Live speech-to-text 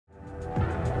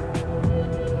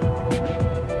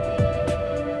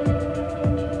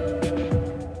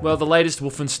Well, the latest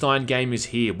Wolfenstein game is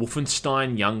here,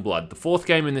 Wolfenstein Youngblood, the fourth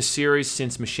game in the series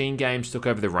since MachineGames took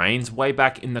over the reins way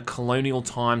back in the colonial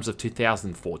times of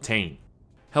 2014.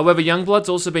 However, Youngblood's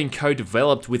also been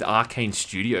co-developed with Arkane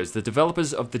Studios, the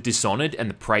developers of the Dishonored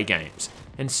and the Prey games.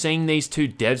 And seeing these two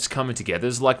devs coming together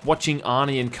is like watching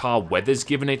Arnie and Carl Weathers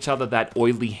giving each other that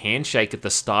oily handshake at the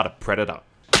start of Predator.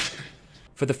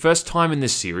 For the first time in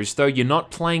this series though, you're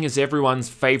not playing as everyone's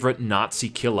favourite Nazi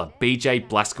killer, BJ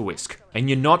Blazkowicz. And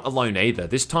you're not alone either,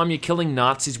 this time you're killing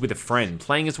Nazis with a friend,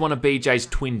 playing as one of BJ's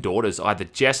twin daughters, either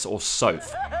Jess or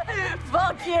Soph.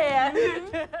 Fuck yeah!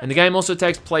 And the game also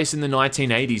takes place in the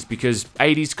 1980s because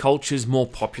 80s culture is more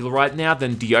popular right now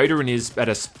than deodorant is at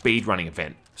a speedrunning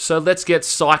event. So let's get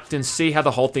psyched and see how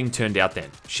the whole thing turned out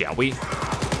then, shall we?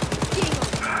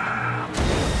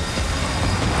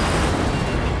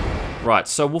 Right,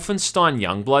 so Wolfenstein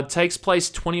Youngblood takes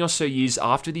place 20 or so years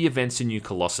after the events in New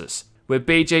Colossus, where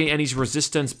BJ and his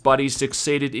resistance buddies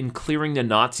succeeded in clearing the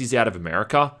Nazis out of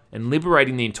America and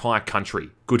liberating the entire country.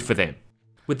 Good for them.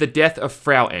 With the death of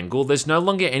Frau Engel, there's no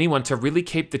longer anyone to really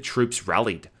keep the troops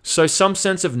rallied, so some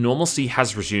sense of normalcy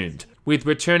has resumed, with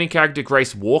returning character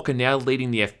Grace Walker now leading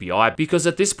the FBI, because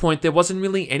at this point there wasn't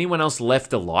really anyone else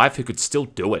left alive who could still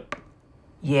do it.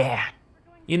 Yeah.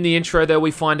 In the intro though,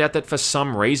 we find out that for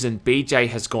some reason BJ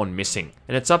has gone missing,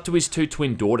 and it's up to his two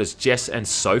twin daughters Jess and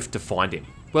Soph to find him.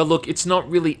 Well look, it's not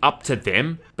really up to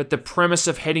them, but the premise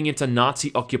of heading into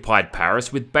Nazi-occupied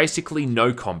Paris with basically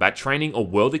no combat training or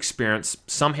world experience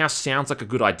somehow sounds like a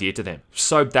good idea to them,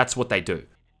 so that's what they do.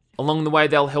 Along the way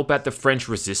they'll help out the French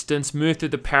resistance, move through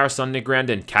the Paris underground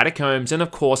and catacombs, and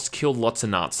of course kill lots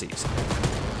of Nazis.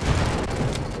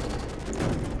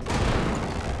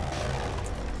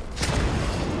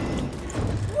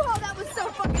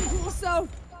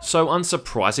 So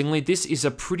unsurprisingly, this is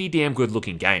a pretty damn good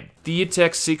looking game. The id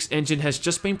Tech 6 engine has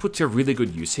just been put to really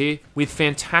good use here, with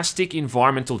fantastic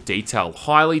environmental detail,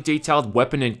 highly detailed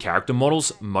weapon and character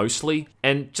models, mostly,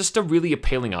 and just a really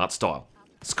appealing art style.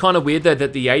 It's kind of weird though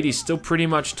that the 80s still pretty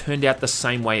much turned out the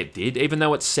same way it did, even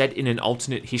though it's set in an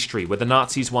alternate history where the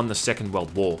Nazis won the Second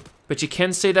World War. But you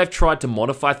can see they've tried to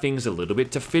modify things a little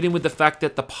bit to fit in with the fact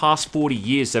that the past 40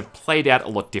 years have played out a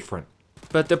lot different.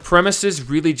 But the premise is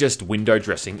really just window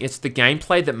dressing, it's the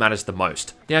gameplay that matters the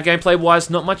most. Now gameplay wise,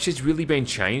 not much has really been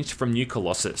changed from New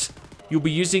Colossus. You'll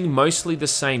be using mostly the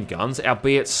same guns,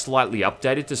 albeit slightly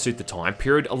updated to suit the time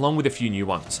period, along with a few new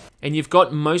ones. And you've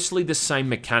got mostly the same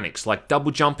mechanics, like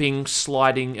double jumping,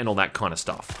 sliding, and all that kind of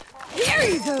stuff. Here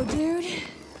you go, dude!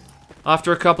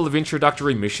 After a couple of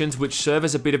introductory missions which serve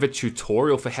as a bit of a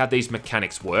tutorial for how these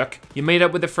mechanics work, you meet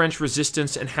up with the French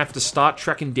resistance and have to start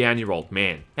tracking down your old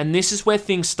man. And this is where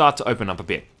things start to open up a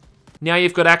bit. Now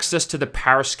you've got access to the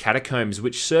Paris catacombs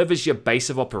which serve as your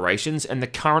base of operations and the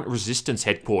current resistance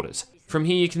headquarters. From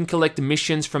here you can collect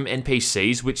missions from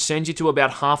NPCs which send you to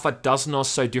about half a dozen or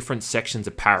so different sections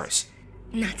of Paris.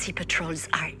 Nazi patrols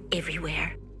are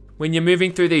everywhere. When you're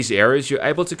moving through these areas, you're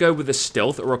able to go with a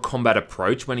stealth or a combat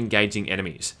approach when engaging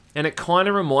enemies. And it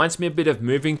kinda reminds me a bit of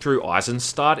moving through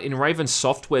Eisenstadt in Raven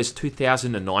Software's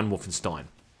 2009 Wolfenstein.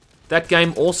 That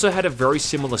game also had a very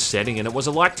similar setting, and it was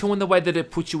alike too in the way that it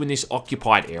put you in this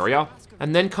occupied area,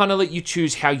 and then kinda let you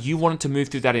choose how you wanted to move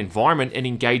through that environment and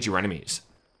engage your enemies.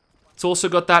 It's also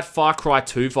got that Far Cry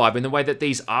 2 vibe in the way that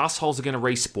these assholes are gonna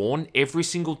respawn every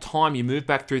single time you move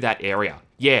back through that area.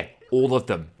 Yeah, all of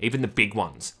them, even the big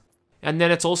ones. And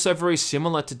then it's also very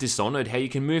similar to Dishonored, how you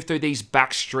can move through these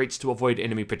back streets to avoid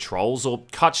enemy patrols, or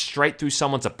cut straight through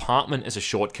someone's apartment as a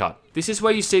shortcut. This is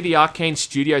where you see the Arkane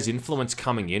Studios influence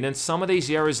coming in, and some of these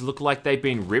areas look like they've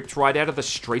been ripped right out of the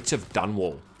streets of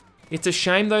Dunwall. It's a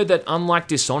shame though that unlike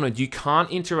Dishonored, you can't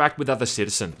interact with other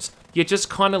citizens. You're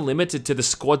just kinda limited to the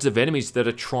squads of enemies that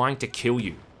are trying to kill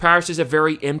you. Paris is a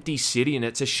very empty city, and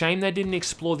it's a shame they didn't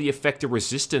explore the effect the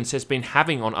resistance has been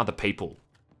having on other people.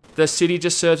 The city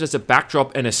just serves as a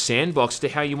backdrop and a sandbox to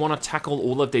how you want to tackle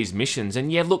all of these missions, and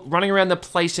yeah look, running around the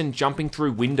place and jumping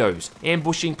through windows,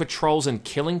 ambushing patrols and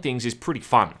killing things is pretty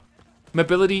fun.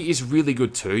 Mobility is really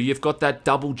good too, you've got that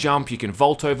double jump, you can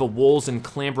vault over walls and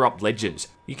clamber up ledges.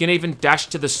 You can even dash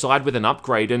to the side with an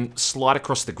upgrade and slide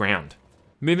across the ground.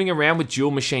 Moving around with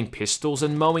dual machine pistols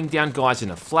and mowing down guys in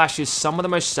a flash is some of the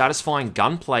most satisfying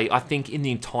gunplay I think in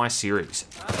the entire series.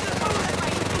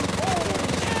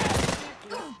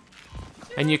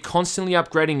 And you're constantly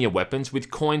upgrading your weapons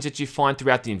with coins that you find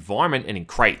throughout the environment and in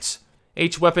crates.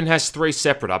 Each weapon has 3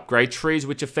 separate upgrade trees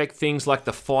which affect things like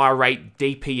the fire rate,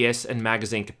 DPS and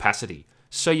magazine capacity.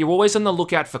 So you're always on the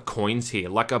lookout for coins here,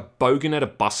 like a bogan at a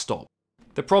bus stop.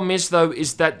 The problem is though,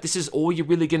 is that this is all you're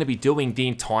really going to be doing the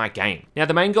entire game. Now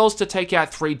the main goal is to take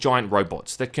out 3 giant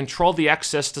robots that control the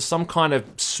access to some kind of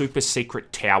super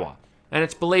secret tower. And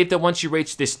it's believed that once you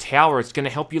reach this tower, it's going to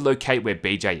help you locate where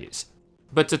BJ is.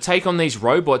 But to take on these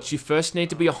robots, you first need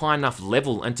to be a high enough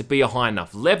level, and to be a high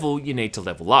enough level, you need to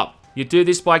level up. You do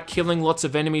this by killing lots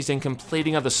of enemies and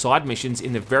completing other side missions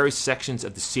in the various sections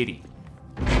of the city.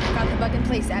 Got the bug in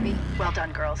place, Abby. Well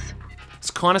done, girls.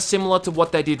 It's kind of similar to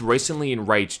what they did recently in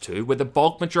Rage 2, where the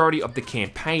bulk majority of the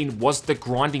campaign was the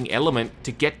grinding element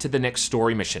to get to the next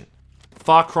story mission.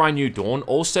 Far Cry New Dawn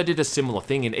also did a similar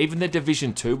thing, and even The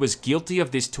Division 2 was guilty of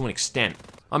this to an extent.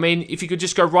 I mean, if you could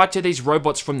just go right to these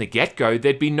robots from the get-go,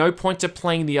 there'd be no point to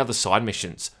playing the other side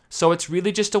missions. So it's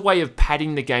really just a way of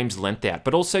padding the game's length out,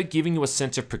 but also giving you a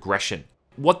sense of progression.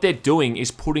 What they're doing is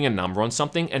putting a number on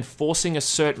something and forcing a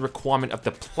certain requirement of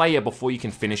the player before you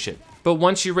can finish it. But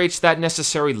once you reach that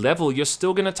necessary level, you're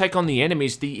still going to take on the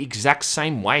enemies the exact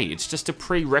same way. It's just a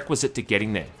prerequisite to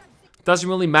getting there. Doesn't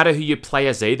really matter who you play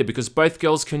as either, because both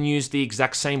girls can use the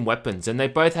exact same weapons and they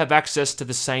both have access to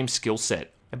the same skill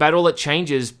set. About all it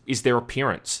changes is their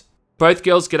appearance. Both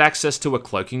girls get access to a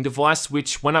cloaking device,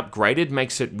 which when upgraded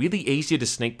makes it really easier to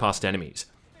sneak past enemies.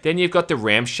 Then you've got the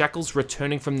ramshackles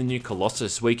returning from the new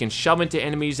Colossus, where you can shove into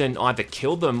enemies and either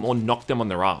kill them or knock them on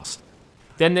their ass.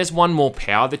 Then there's one more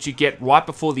power that you get right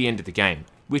before the end of the game,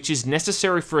 which is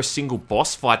necessary for a single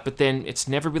boss fight, but then it's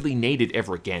never really needed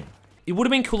ever again. It would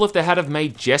have been cool if they had have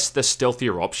made Jess the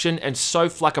stealthier option and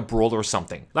Soph like a brawler or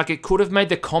something. Like, it could have made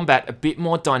the combat a bit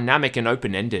more dynamic and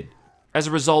open-ended. As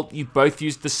a result, you both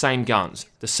use the same guns,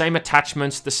 the same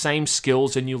attachments, the same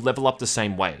skills, and you level up the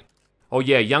same way. Oh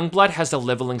yeah, Youngblood has a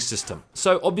leveling system.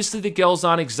 So obviously the girls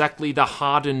aren't exactly the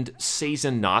hardened,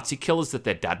 seasoned Nazi killers that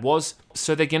their dad was,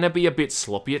 so they're gonna be a bit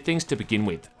sloppy at things to begin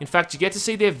with. In fact, you get to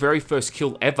see their very first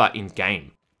kill ever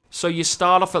in-game. So you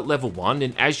start off at level 1,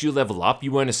 and as you level up,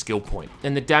 you earn a skill point,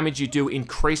 and the damage you do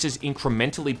increases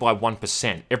incrementally by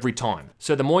 1% every time.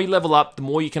 So the more you level up, the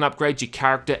more you can upgrade your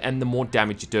character and the more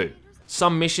damage you do.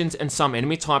 Some missions and some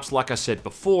enemy types, like I said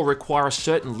before, require a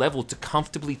certain level to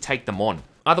comfortably take them on.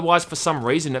 Otherwise, for some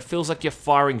reason, it feels like you're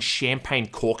firing champagne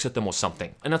corks at them or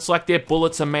something. And it's like their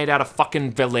bullets are made out of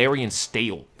fucking Valerian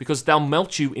steel, because they'll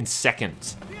melt you in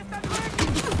seconds.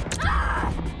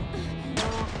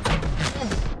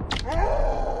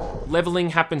 Leveling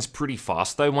happens pretty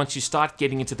fast though once you start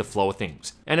getting into the flow of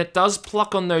things. And it does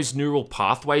pluck on those neural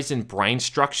pathways and brain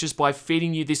structures by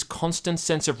feeding you this constant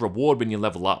sense of reward when you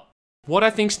level up. What I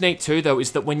think's neat too though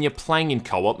is that when you're playing in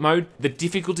co-op mode, the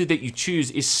difficulty that you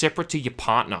choose is separate to your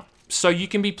partner. So you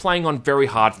can be playing on very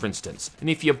hard for instance, and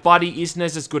if your buddy isn't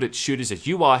as good at shooters as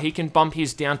you are, he can bump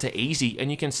his down to easy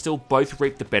and you can still both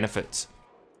reap the benefits.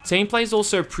 Team play is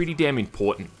also pretty damn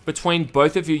important. Between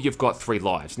both of you, you've got 3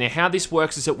 lives. Now how this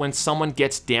works is that when someone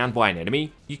gets down by an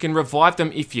enemy, you can revive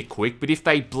them if you're quick, but if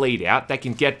they bleed out, they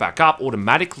can get back up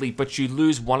automatically, but you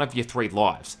lose one of your 3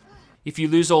 lives. If you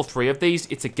lose all 3 of these,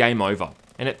 it's a game over,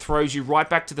 and it throws you right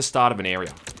back to the start of an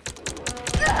area.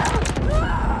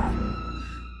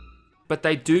 But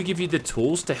they do give you the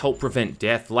tools to help prevent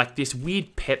death, like this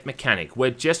weird pet mechanic where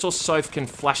Jess or Soph can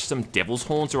flash some devil's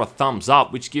horns or a thumbs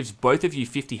up, which gives both of you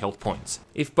 50 health points.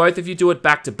 If both of you do it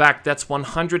back to back, that's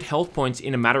 100 health points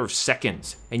in a matter of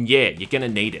seconds. And yeah, you're gonna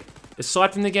need it.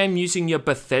 Aside from the game using your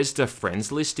Bethesda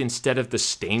friends list instead of the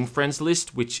Steam friends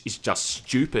list, which is just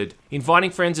stupid,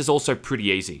 inviting friends is also pretty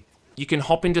easy. You can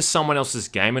hop into someone else's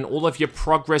game and all of your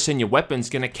progress and your weapons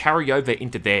gonna carry over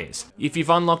into theirs. If you've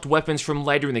unlocked weapons from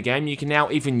later in the game, you can now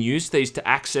even use these to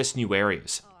access new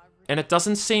areas. And it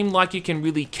doesn't seem like you can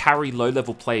really carry low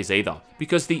level players either,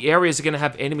 because the areas are gonna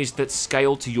have enemies that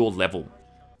scale to your level.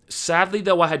 Sadly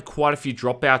though, I had quite a few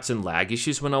dropouts and lag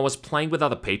issues when I was playing with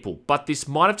other people, but this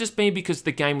might have just been because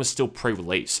the game was still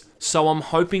pre-release, so I'm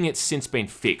hoping it's since been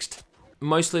fixed.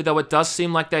 Mostly though, it does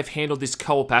seem like they've handled this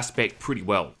co-op aspect pretty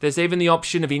well. There's even the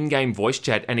option of in-game voice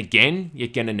chat, and again, you're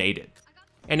gonna need it.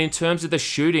 And in terms of the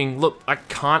shooting, look, I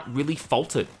can't really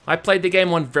fault it. I played the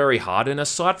game on very hard, and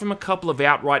aside from a couple of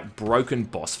outright broken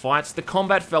boss fights, the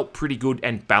combat felt pretty good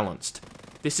and balanced.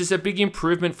 This is a big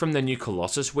improvement from the new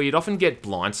Colossus, where you'd often get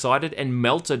blindsided and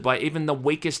melted by even the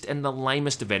weakest and the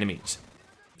lamest of enemies.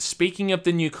 Speaking of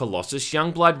the new Colossus,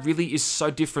 Youngblood really is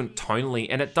so different tonally,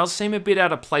 and it does seem a bit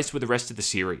out of place with the rest of the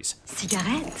series.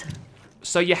 Cigarette?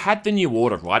 So you had the New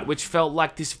Order, right, which felt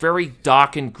like this very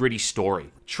dark and gritty story,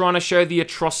 trying to show the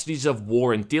atrocities of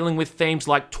war and dealing with themes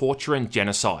like torture and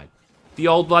genocide. The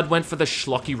Old Blood went for the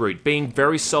schlocky route, being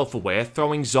very self-aware,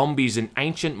 throwing zombies and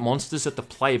ancient monsters at the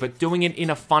player, but doing it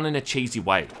in a fun and a cheesy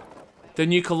way. The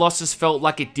new Colossus felt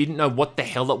like it didn't know what the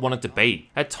hell it wanted to be.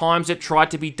 At times it tried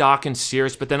to be dark and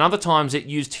serious, but then other times it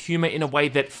used humour in a way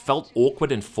that felt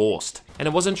awkward and forced. And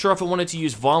it wasn't sure if it wanted to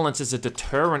use violence as a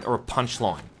deterrent or a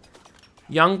punchline.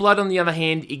 Youngblood, on the other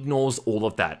hand, ignores all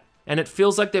of that. And it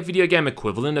feels like the video game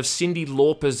equivalent of Cyndi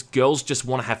Lauper's Girls Just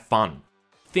Wanna Have Fun.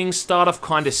 Things start off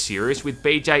kinda serious, with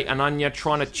BJ and Anya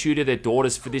trying to tutor their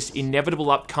daughters for this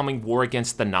inevitable upcoming war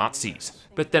against the Nazis.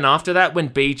 But then after that, when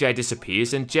BJ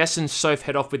disappears and Jess and Soph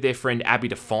head off with their friend Abby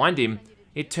to find him,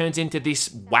 it turns into this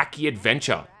wacky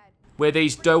adventure, where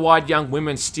these doe-eyed young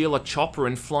women steal a chopper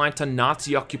and fly into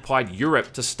Nazi-occupied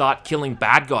Europe to start killing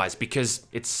bad guys because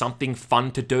it's something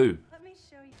fun to do.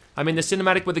 I mean, the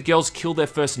cinematic where the girls kill their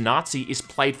first Nazi is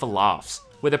played for laughs,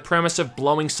 where the premise of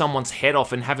blowing someone's head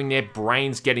off and having their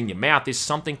brains get in your mouth is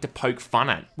something to poke fun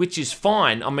at, which is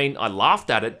fine. I mean, I laughed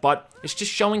at it, but it's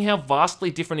just showing how vastly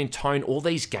different in tone all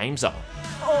these games are.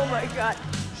 Oh my god.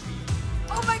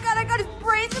 Oh my god, I got his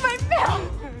brains in my mouth!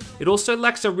 It also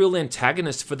lacks a real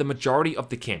antagonist for the majority of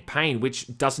the campaign,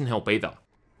 which doesn't help either.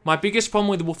 My biggest problem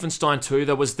with Wolfenstein 2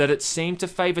 though was that it seemed to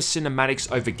favour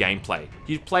cinematics over gameplay.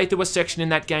 You'd play through a section in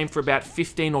that game for about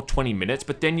 15 or 20 minutes,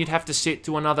 but then you'd have to sit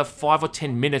through another 5 or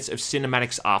 10 minutes of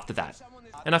cinematics after that.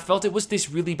 And I felt it was this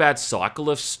really bad cycle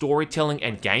of storytelling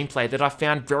and gameplay that I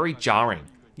found very jarring.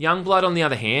 Youngblood, on the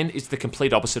other hand, is the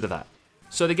complete opposite of that.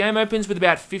 So the game opens with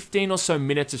about 15 or so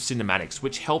minutes of cinematics,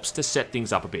 which helps to set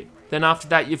things up a bit. Then after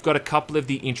that, you've got a couple of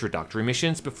the introductory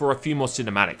missions before a few more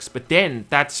cinematics, but then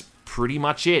that's pretty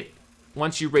much it.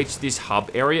 Once you reach this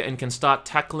hub area and can start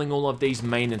tackling all of these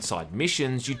main and side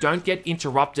missions, you don't get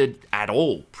interrupted at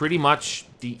all, pretty much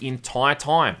the entire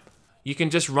time. You can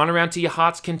just run around to your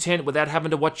heart's content without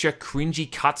having to watch a cringy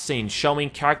cutscene showing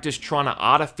characters trying to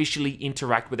artificially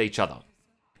interact with each other.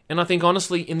 And I think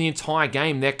honestly, in the entire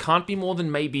game, there can't be more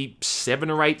than maybe 7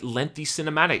 or 8 lengthy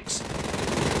cinematics.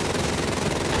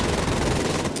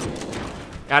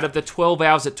 Out of the 12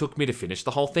 hours it took me to finish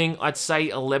the whole thing, I'd say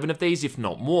 11 of these, if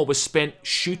not more, was spent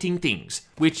shooting things,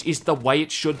 which is the way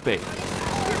it should be.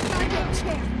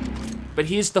 But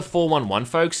here's the 411,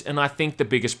 folks, and I think the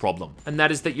biggest problem, and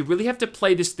that is that you really have to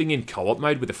play this thing in co-op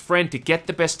mode with a friend to get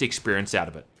the best experience out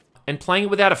of it. And playing it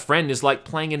without a friend is like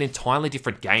playing an entirely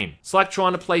different game. It's like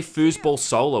trying to play foosball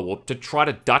solo or to try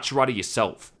to Dutch rudder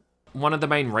yourself. One of the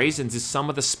main reasons is some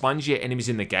of the spongier enemies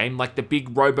in the game, like the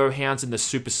big robo-hounds and the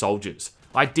super soldiers.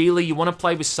 Ideally, you want to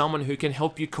play with someone who can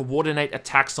help you coordinate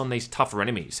attacks on these tougher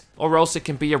enemies, or else it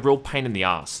can be a real pain in the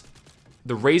ass.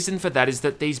 The reason for that is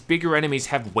that these bigger enemies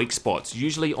have weak spots,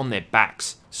 usually on their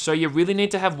backs, so you really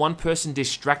need to have one person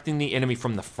distracting the enemy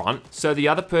from the front, so the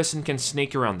other person can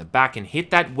sneak around the back and hit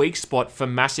that weak spot for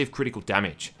massive critical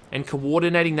damage. And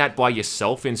coordinating that by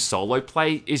yourself in solo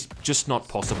play is just not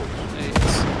possible.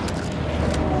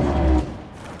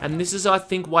 And this is, I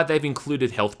think, why they've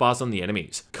included health bars on the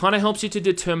enemies. Kinda helps you to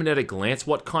determine at a glance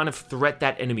what kind of threat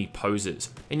that enemy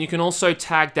poses. And you can also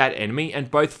tag that enemy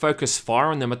and both focus fire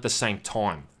on them at the same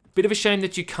time. Bit of a shame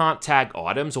that you can't tag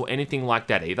items or anything like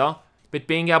that either, but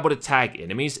being able to tag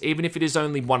enemies, even if it is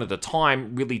only one at a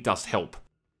time, really does help.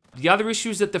 The other issue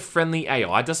is that the friendly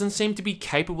AI doesn't seem to be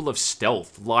capable of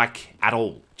stealth, like, at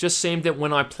all. Just seemed that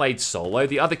when I played solo,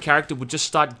 the other character would just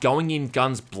start going in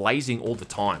guns blazing all the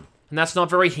time. And that's not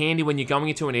very handy when you're going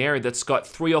into an area that's got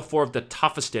 3 or 4 of the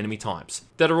toughest enemy types,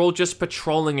 that are all just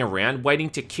patrolling around waiting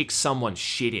to kick someone's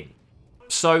shit in.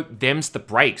 So, them's the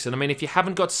breaks, and I mean, if you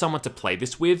haven't got someone to play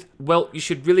this with, well, you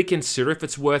should really consider if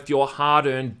it's worth your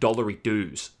hard-earned dollary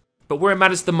dues. But where it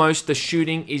matters the most, the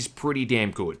shooting is pretty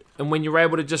damn good. And when you're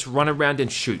able to just run around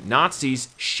and shoot Nazis,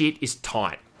 shit is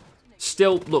tight.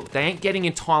 Still, look, they ain't getting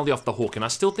entirely off the hook, and I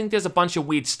still think there's a bunch of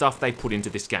weird stuff they put into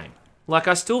this game. Like,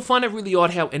 I still find it really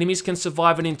odd how enemies can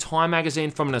survive an entire magazine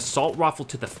from an assault rifle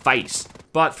to the face,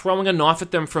 but throwing a knife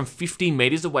at them from 50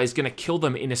 meters away is gonna kill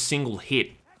them in a single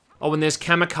hit. Oh, and there's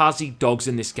kamikaze dogs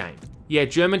in this game. Yeah,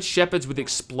 German shepherds with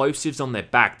explosives on their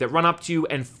back that run up to you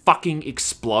and fucking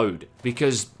explode,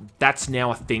 because that's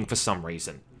now a thing for some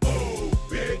reason.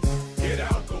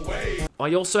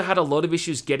 I also had a lot of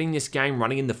issues getting this game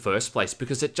running in the first place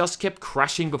because it just kept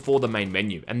crashing before the main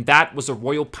menu, and that was a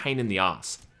royal pain in the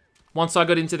ass. Once I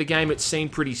got into the game, it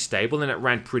seemed pretty stable and it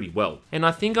ran pretty well. And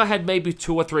I think I had maybe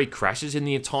 2 or 3 crashes in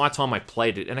the entire time I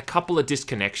played it and a couple of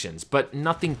disconnections, but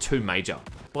nothing too major.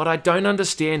 But I don't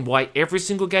understand why every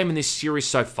single game in this series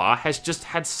so far has just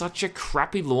had such a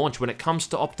crappy launch when it comes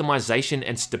to optimization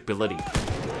and stability.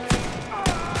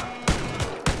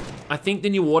 I think the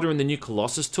New Order and the new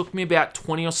Colossus took me about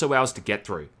 20 or so hours to get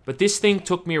through, but this thing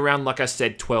took me around, like I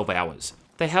said, 12 hours.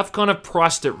 They have kind of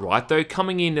priced it right though,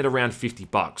 coming in at around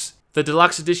 $50. The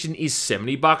deluxe edition is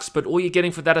 $70, but all you're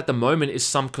getting for that at the moment is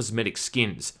some cosmetic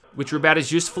skins, which are about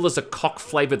as useful as a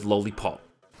cock-flavoured lollipop.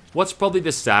 What's probably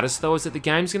the saddest though is that the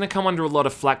game's going to come under a lot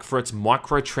of flack for its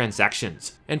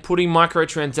microtransactions, and putting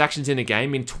microtransactions in a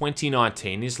game in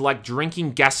 2019 is like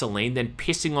drinking gasoline then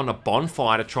pissing on a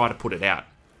bonfire to try to put it out.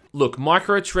 Look,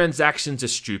 microtransactions are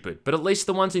stupid, but at least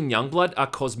the ones in Youngblood are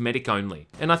cosmetic only.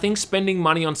 And I think spending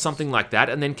money on something like that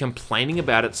and then complaining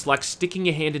about it's like sticking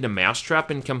your hand in a mousetrap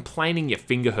and complaining your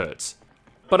finger hurts.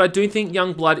 But I do think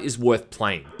Youngblood is worth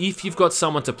playing, if you've got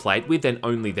someone to play it with and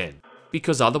only then.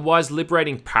 Because otherwise,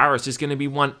 liberating Paris is going to be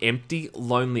one empty,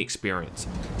 lonely experience.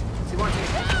 See,